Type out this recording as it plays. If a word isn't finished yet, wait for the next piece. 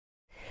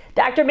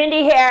Dr.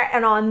 Mindy here,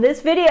 and on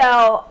this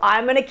video,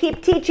 I'm going to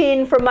keep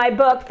teaching from my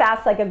book,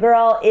 Fast Like a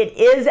Girl. It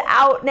is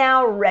out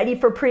now, ready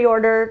for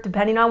pre-order,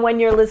 depending on when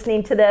you're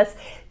listening to this.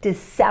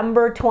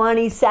 December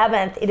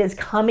 27th, it is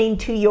coming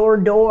to your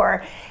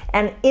door.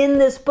 And in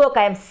this book,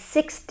 I have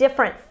 6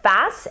 different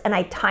fasts, and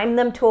I time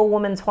them to a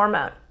woman's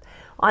hormone.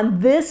 On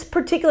this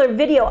particular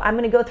video, I'm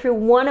going to go through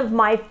one of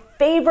my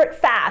favorite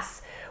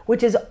fasts,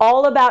 which is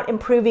all about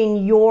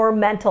improving your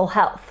mental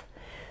health.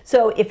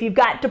 So if you've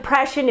got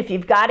depression, if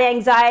you've got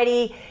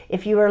anxiety,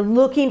 if you are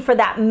looking for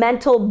that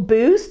mental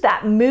boost,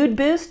 that mood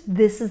boost,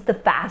 this is the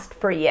fast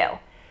for you.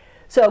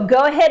 So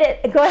go ahead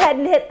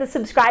and hit the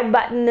subscribe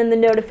button and the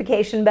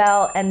notification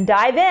bell and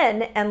dive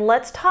in, and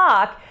let's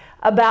talk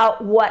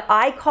about what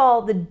I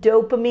call the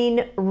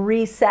dopamine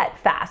reset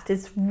fast.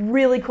 It's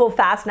really cool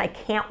fast, and I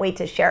can't wait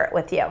to share it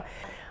with you.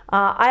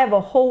 I have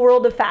a whole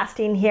world of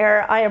fasting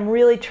here. I am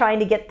really trying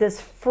to get this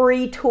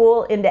free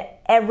tool into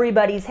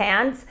everybody's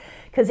hands,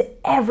 because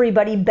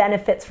everybody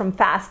benefits from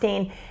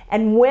fasting.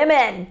 And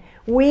women,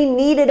 we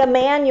needed a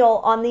manual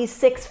on these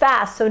 6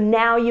 fasts. So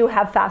now you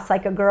have Fast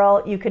Like a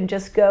Girl. You can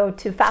just go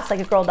to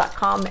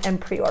fastlikeagirl.com and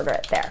pre-order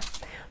it there.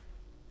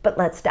 But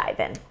let's dive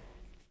in.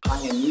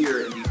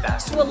 Pioneer in the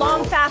fasting Do a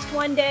long fast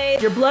one day,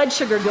 your blood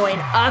sugar going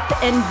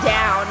up and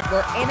down.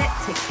 We're in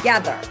it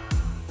together.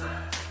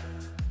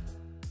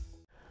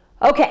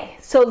 Okay,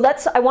 so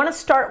I want to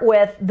start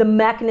with the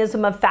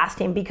mechanism of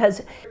fasting,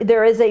 because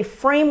there is a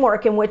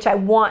framework in which I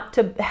want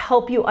to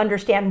help you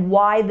understand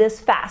why this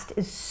fast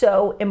is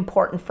so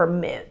important for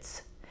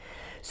moods.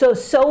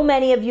 So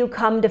many of you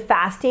come to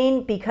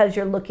fasting because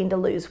you're looking to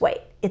lose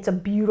weight. It's a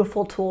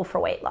beautiful tool for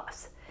weight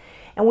loss.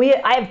 And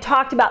I have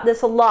talked about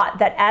this a lot,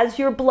 that as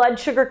your blood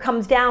sugar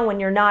comes down when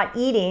you're not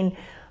eating,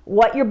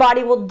 what your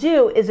body will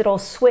do is it'll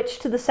switch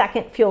to the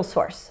second fuel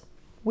source.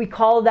 We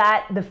call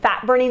that the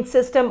fat burning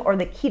system, or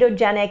the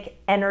ketogenic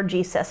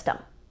energy system.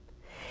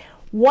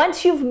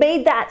 Once you've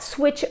made that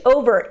switch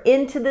over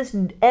into this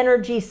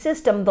energy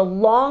system, the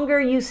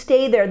longer you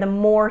stay there, the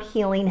more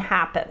healing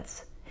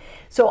happens.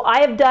 So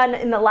I have done,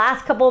 in the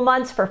last couple of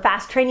months for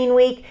Fast Training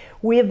Week,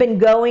 we have been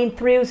going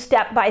through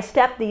step by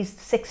step these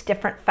 6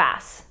 different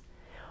fasts.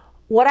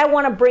 What I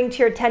want to bring to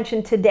your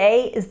attention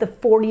today is the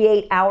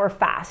 48-hour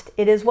fast.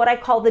 It is what I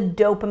call the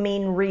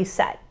dopamine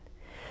reset.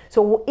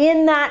 So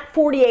in that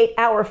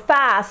 48-hour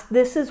fast,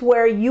 this is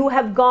where you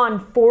have gone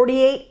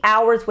 48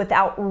 hours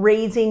without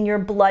raising your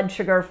blood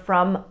sugar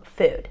from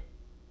food.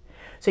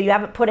 So you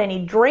haven't put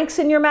any drinks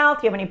in your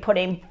mouth, you haven't put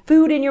any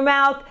food in your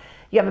mouth,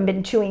 you haven't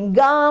been chewing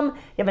gum,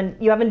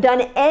 you haven't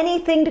done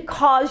anything to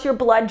cause your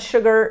blood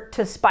sugar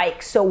to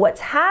spike. So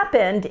what's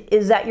happened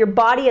is that your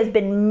body has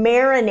been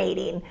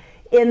marinating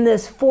in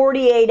this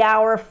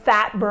 48-hour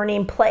fat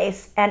burning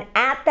place. And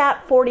at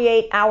that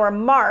 48-hour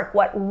mark,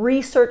 what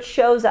research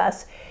shows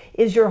us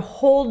is your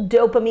whole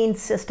dopamine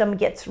system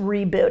gets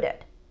rebooted.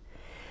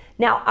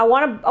 Now, I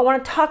want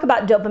to talk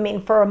about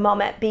dopamine for a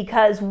moment,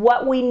 because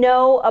what we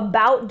know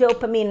about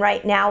dopamine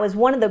right now is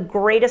one of the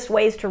greatest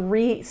ways to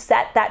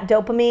reset that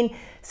dopamine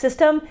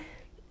system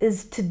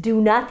is to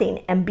do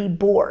nothing and be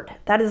bored.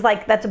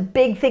 That's a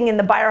big thing in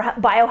the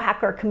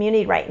biohacker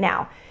community right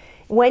now.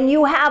 When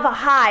you have a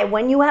high,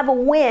 when you have a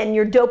win,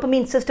 your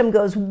dopamine system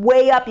goes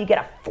way up, you get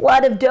a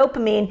flood of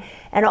dopamine,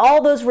 and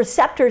all those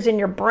receptors in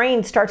your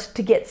brain starts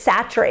to get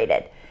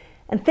saturated.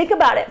 And think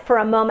about it for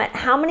a moment.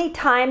 How many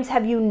times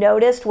have you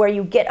noticed where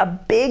you get a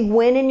big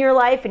win in your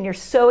life and you're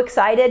so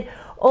excited,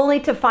 only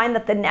to find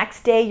that the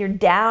next day you're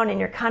down and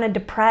you're kind of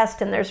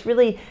depressed, and there's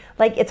really,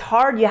 it's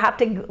hard, you have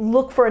to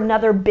look for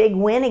another big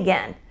win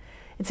again.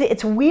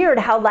 It's weird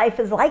how life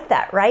is like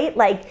that, right?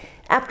 Like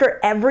after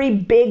every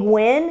big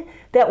win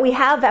that we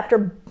have,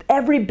 after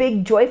every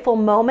big joyful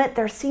moment,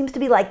 there seems to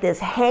be like this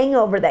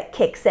hangover that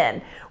kicks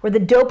in, where the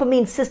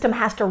dopamine system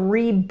has to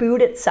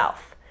reboot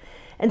itself.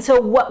 And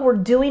so what we're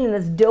doing in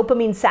this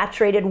dopamine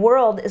saturated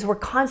world is we're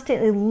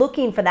constantly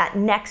looking for that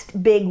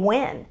next big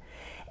win.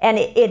 And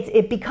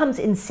it becomes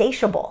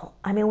insatiable.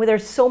 I mean,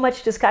 there's so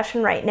much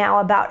discussion right now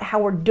about how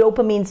we're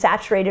dopamine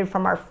saturated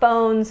from our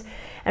phones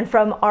and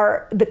from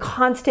the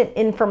constant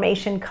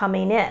information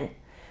coming in.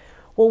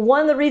 Well,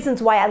 one of the reasons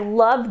why I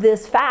love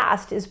this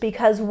fast is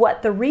because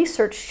what the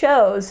research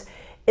shows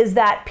is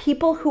that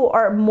people who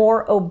are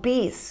more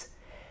obese,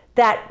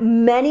 that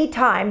many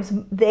times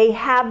they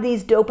have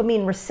these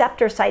dopamine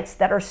receptor sites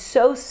that are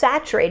so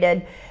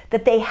saturated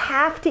that they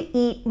have to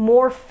eat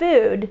more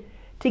food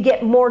to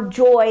get more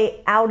joy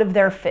out of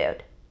their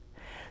food.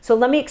 So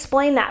let me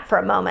explain that for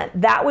a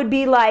moment. That would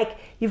be like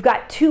you've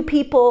got 2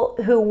 people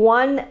who,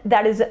 one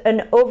that is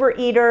an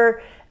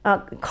overeater,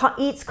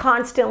 eats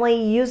constantly,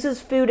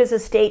 uses food as a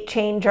state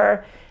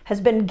changer,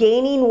 has been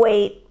gaining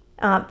weight.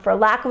 For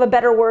lack of a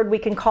better word, we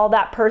can call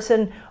that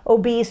person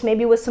obese,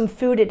 maybe with some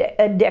food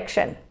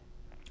addiction.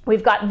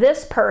 We've got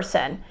this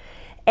person,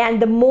 and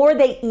the more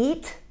they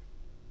eat,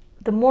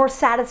 the more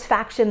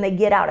satisfaction they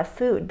get out of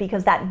food,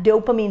 because that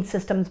dopamine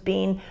system's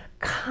being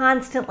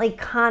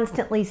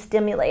constantly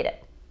stimulated.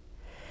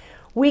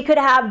 We could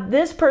have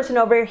this person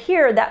over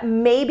here that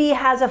maybe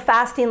has a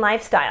fasting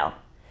lifestyle,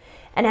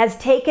 and has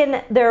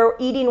taken their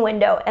eating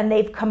window and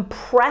they've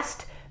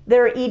compressed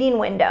their eating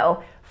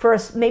window for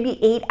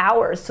maybe 8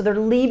 hours. So they're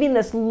leaving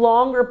this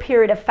longer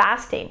period of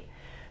fasting.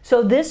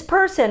 So this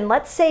person,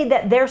 let's say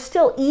that they're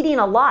still eating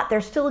a lot,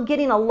 they're still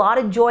getting a lot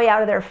of joy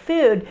out of their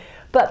food,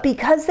 but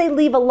because they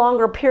leave a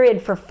longer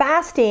period for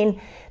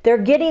fasting, they're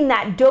getting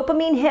that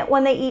dopamine hit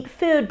when they eat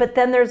food, but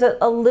then there's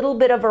a little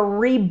bit of a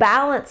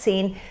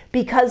rebalancing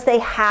because they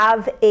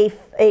have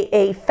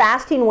a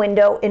fasting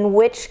window in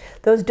which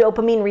those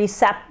dopamine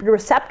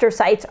receptor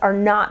sites are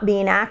not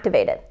being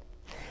activated.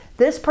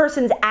 This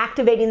person's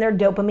activating their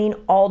dopamine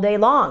all day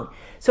long.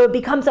 So it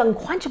becomes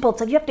unquenchable. It's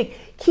like you have to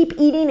keep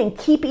eating and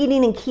keep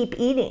eating and keep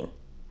eating.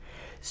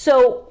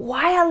 So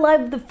why I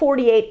love the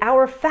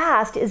 48-hour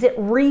fast is it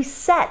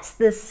resets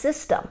this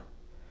system.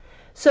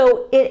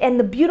 So and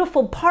the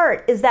beautiful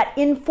part is that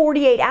in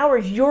 48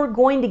 hours, you're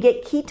going to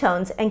get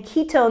ketones, and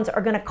ketones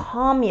are going to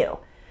calm you.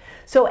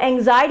 So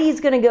anxiety is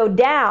going to go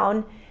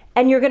down,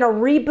 and you're going to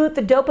reboot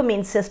the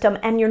dopamine system,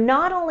 and you're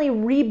not only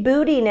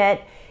rebooting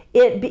it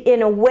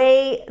in a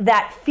way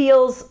that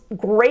feels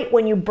great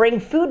when you bring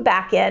food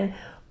back in,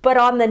 but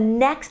on the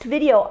next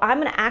video, I'm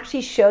going to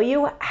actually show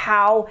you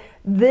how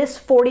this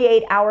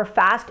 48-hour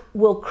fast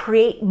will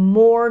create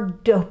more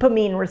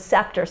dopamine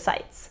receptor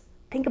sites.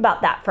 Think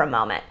about that for a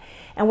moment.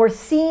 And we're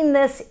seeing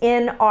this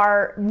in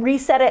our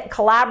Reset It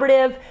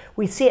Collaborative.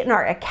 We see it in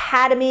our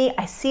Academy.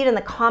 I see it in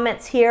the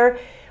comments here.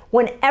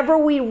 Whenever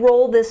we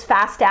roll this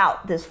fast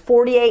out, this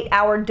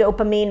 48-hour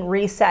dopamine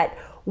reset,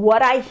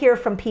 what I hear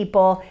from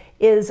people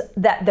is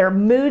that their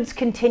moods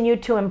continue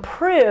to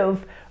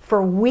improve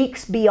for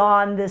weeks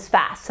beyond this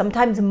fast,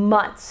 sometimes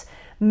months.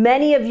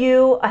 Many of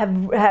you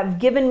have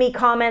given me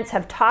comments,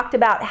 have talked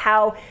about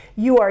how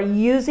you are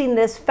using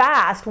this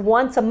fast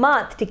once a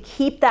month to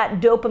keep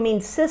that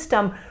dopamine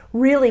system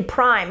really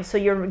primed. So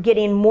you're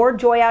getting more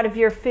joy out of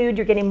your food,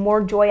 you're getting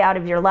more joy out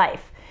of your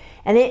life.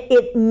 And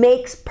it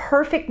makes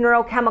perfect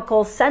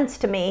neurochemical sense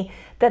to me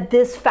that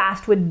this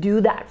fast would do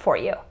that for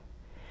you.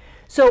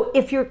 So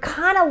if you're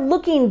kind of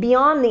looking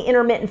beyond the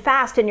intermittent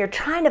fast and you're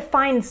trying to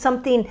find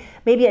something,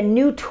 maybe a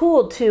new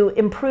tool to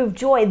improve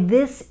joy,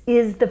 this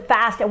is the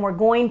fast, and we're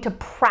going to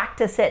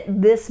practice it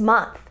this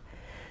month.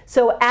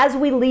 So as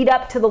we lead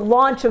up to the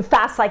launch of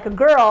Fast Like a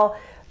Girl,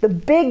 the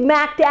big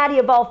Mac Daddy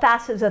of all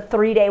fasts is a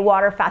 3-day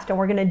water fast, and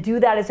we're going to do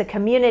that as a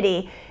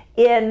community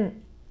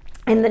in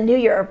the new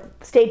year.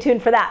 Stay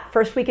tuned for that.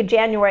 First week of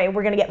January,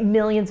 we're going to get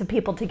millions of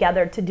people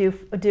together to do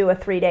a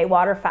 3-day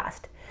water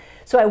fast.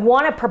 So I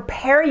want to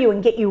prepare you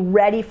and get you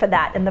ready for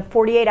that, and the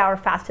 48-hour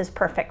fast is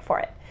perfect for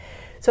it.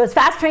 So it's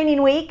Fast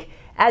Training Week.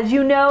 As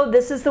you know,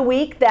 this is the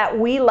week that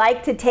we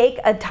like to take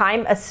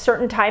a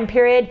certain time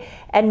period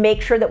and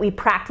make sure that we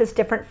practice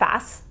different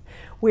fasts.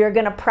 We are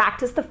going to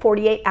practice the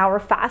 48-hour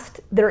fast.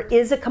 There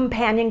is a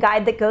companion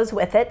guide that goes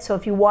with it, so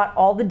if you want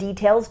all the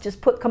details,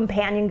 just put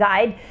companion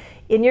guide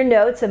in your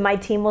notes and my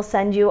team will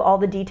send you all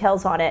the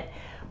details on it.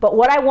 But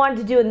what I wanted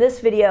to do in this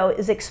video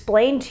is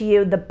explain to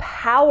you the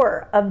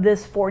power of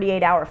this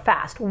 48-hour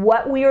fast.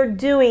 What we are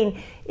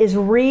doing is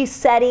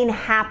resetting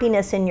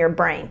happiness in your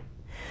brain.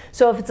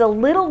 So if it's a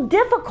little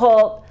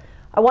difficult,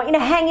 I want you to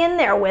hang in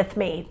there with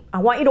me. I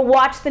want you to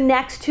watch the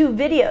next 2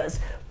 videos.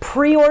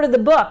 Pre-order the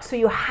book so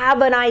you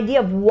have an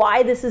idea of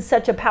why this is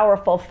such a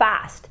powerful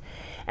fast.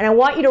 And I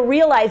want you to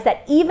realize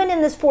that even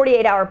in this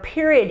 48-hour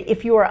period,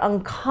 if you are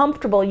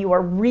uncomfortable, you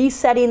are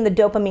resetting the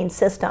dopamine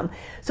system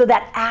so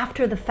that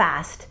after the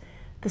fast,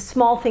 the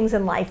small things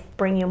in life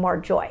bring you more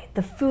joy.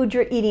 The food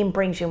you're eating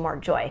brings you more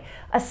joy.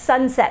 A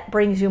sunset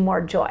brings you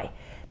more joy.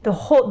 The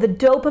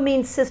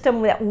dopamine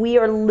system that we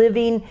are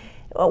living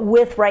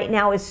with right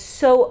now is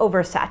so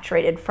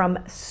oversaturated from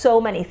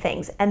so many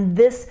things. And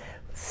this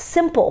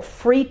simple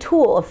free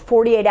tool of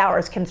 48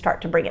 hours can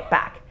start to bring it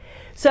back.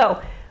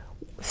 So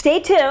stay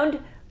tuned.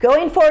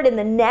 Going forward in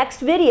the next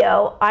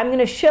video, I'm going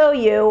to show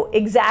you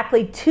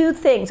exactly 2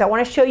 things. I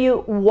want to show you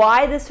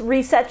why this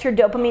resets your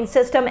dopamine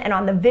system, and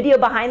on the video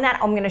behind that,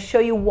 I'm going to show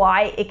you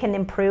why it can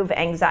improve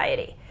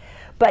anxiety.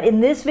 But in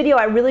this video,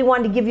 I really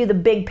wanted to give you the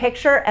big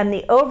picture and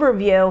the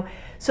overview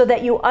so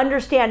that you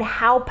understand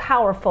how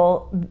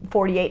powerful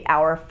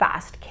 48-hour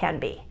fast can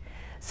be.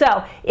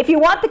 So if you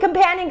want the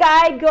companion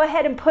guide, go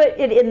ahead and put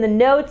it in the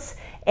notes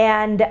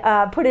and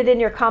put it in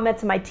your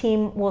comments, and my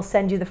team will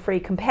send you the free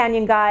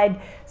companion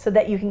guide so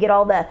that you can get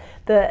all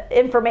the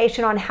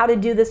information on how to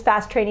do this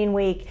Fast Training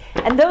Week.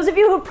 And those of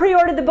you who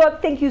pre-ordered the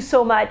book, thank you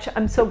so much.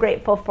 I'm so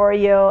grateful for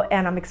you,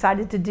 and I'm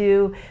excited to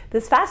do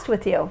this fast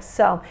with you.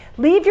 So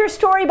leave your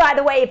story, by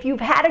the way. If you've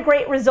had a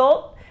great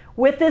result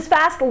with this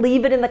fast,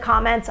 leave it in the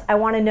comments. I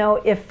want to know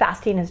if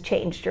fasting has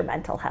changed your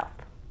mental health.